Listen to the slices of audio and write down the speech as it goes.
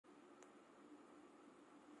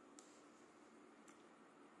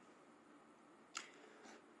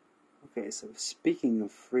Okay, so speaking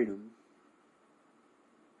of freedom,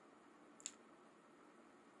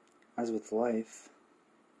 as with life,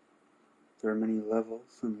 there are many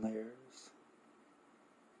levels and layers,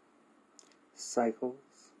 cycles,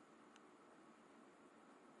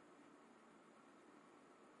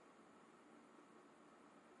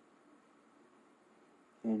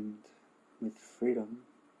 and with freedom,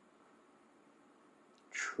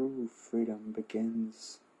 true freedom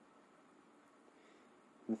begins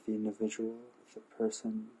with the individual, with the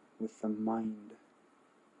person, with the mind.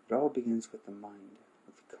 It all begins with the mind,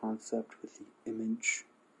 with the concept, with the image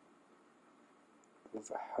of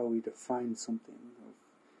how we define something, of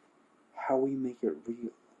how we make it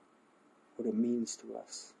real, what it means to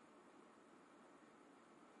us.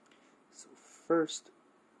 So first,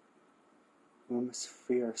 we must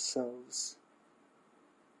free ourselves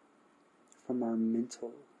from our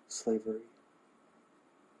mental slavery.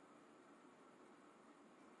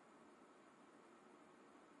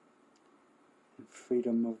 And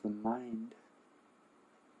freedom of the mind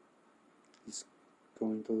is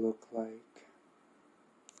going to look like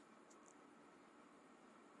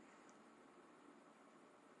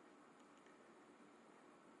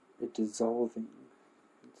a dissolving.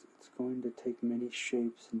 It's going to take many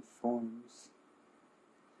shapes and forms.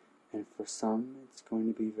 And for some, it's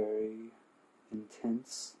going to be very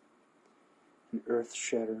intense and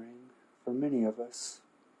earth-shattering. For many of us,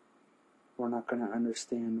 we're not going to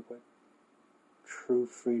understand what true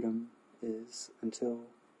freedom is until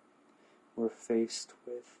we're faced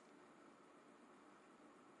with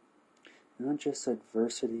not just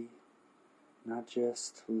adversity, not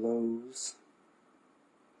just lows,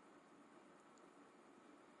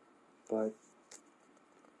 but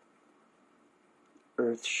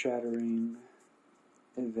earth-shattering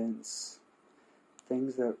events,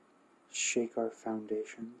 things that shake our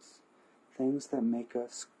foundations, things that make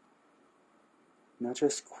us not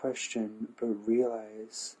just question, but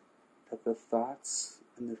realize that the thoughts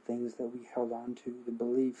and the things that we held on to, the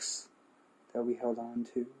beliefs that we held on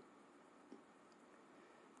to,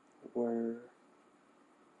 were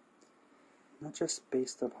not just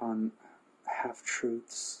based upon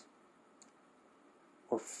half-truths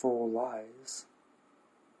or full lies,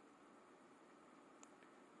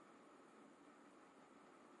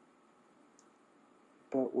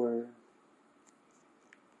 but were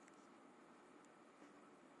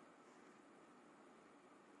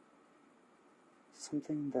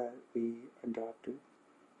something that we adopted,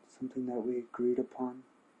 something that we agreed upon,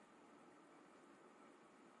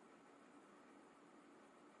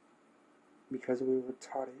 because we were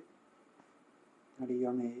taught it at a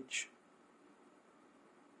young age.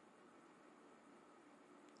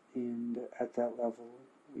 And at that level,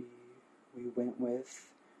 we went with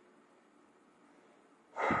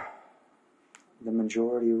the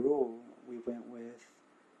majority rule. We went with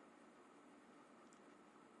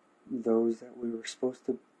those that we were supposed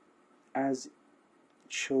to, as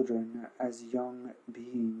children, as young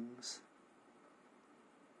beings,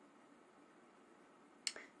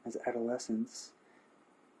 as adolescents,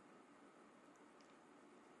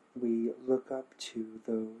 we look up to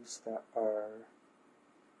those that are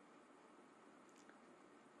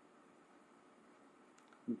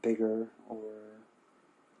bigger or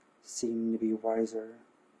seem to be wiser,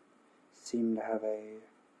 seem to have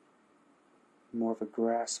more of a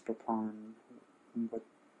grasp upon what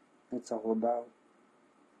it's all about.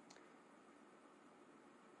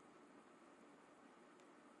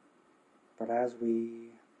 But as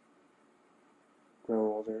we grow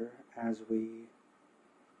older, as we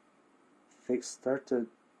start to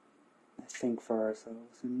think for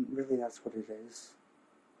ourselves, and really that's what it is.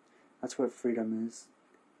 That's what freedom is.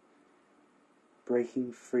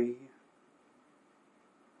 Breaking free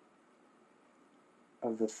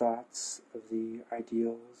of the thoughts, of the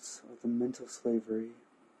ideals, of the mental slavery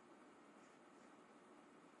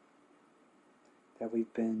that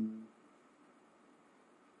we've been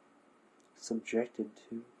subjected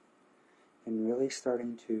to, and really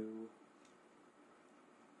starting to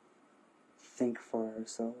think for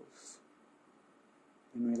ourselves,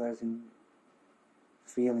 and realizing,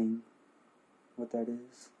 feeling what that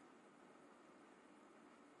is.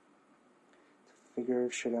 To figure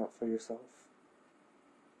shit out for yourself.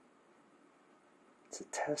 To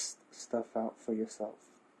test stuff out for yourself.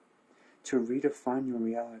 To redefine your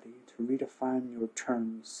reality. To redefine your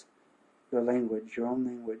terms. Your language, your own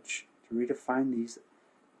language. To redefine these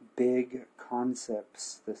big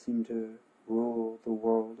concepts that seem to rule the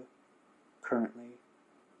world currently.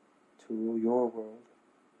 To rule your world.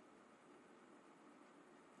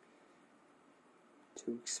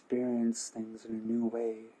 To experience things in a new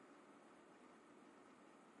way.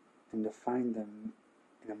 and to find them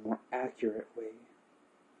in a more accurate way.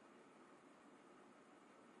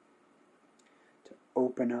 To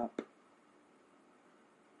open up,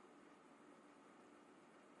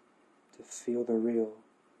 to feel the real.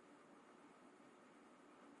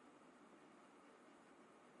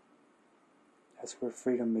 That's where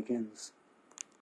freedom begins.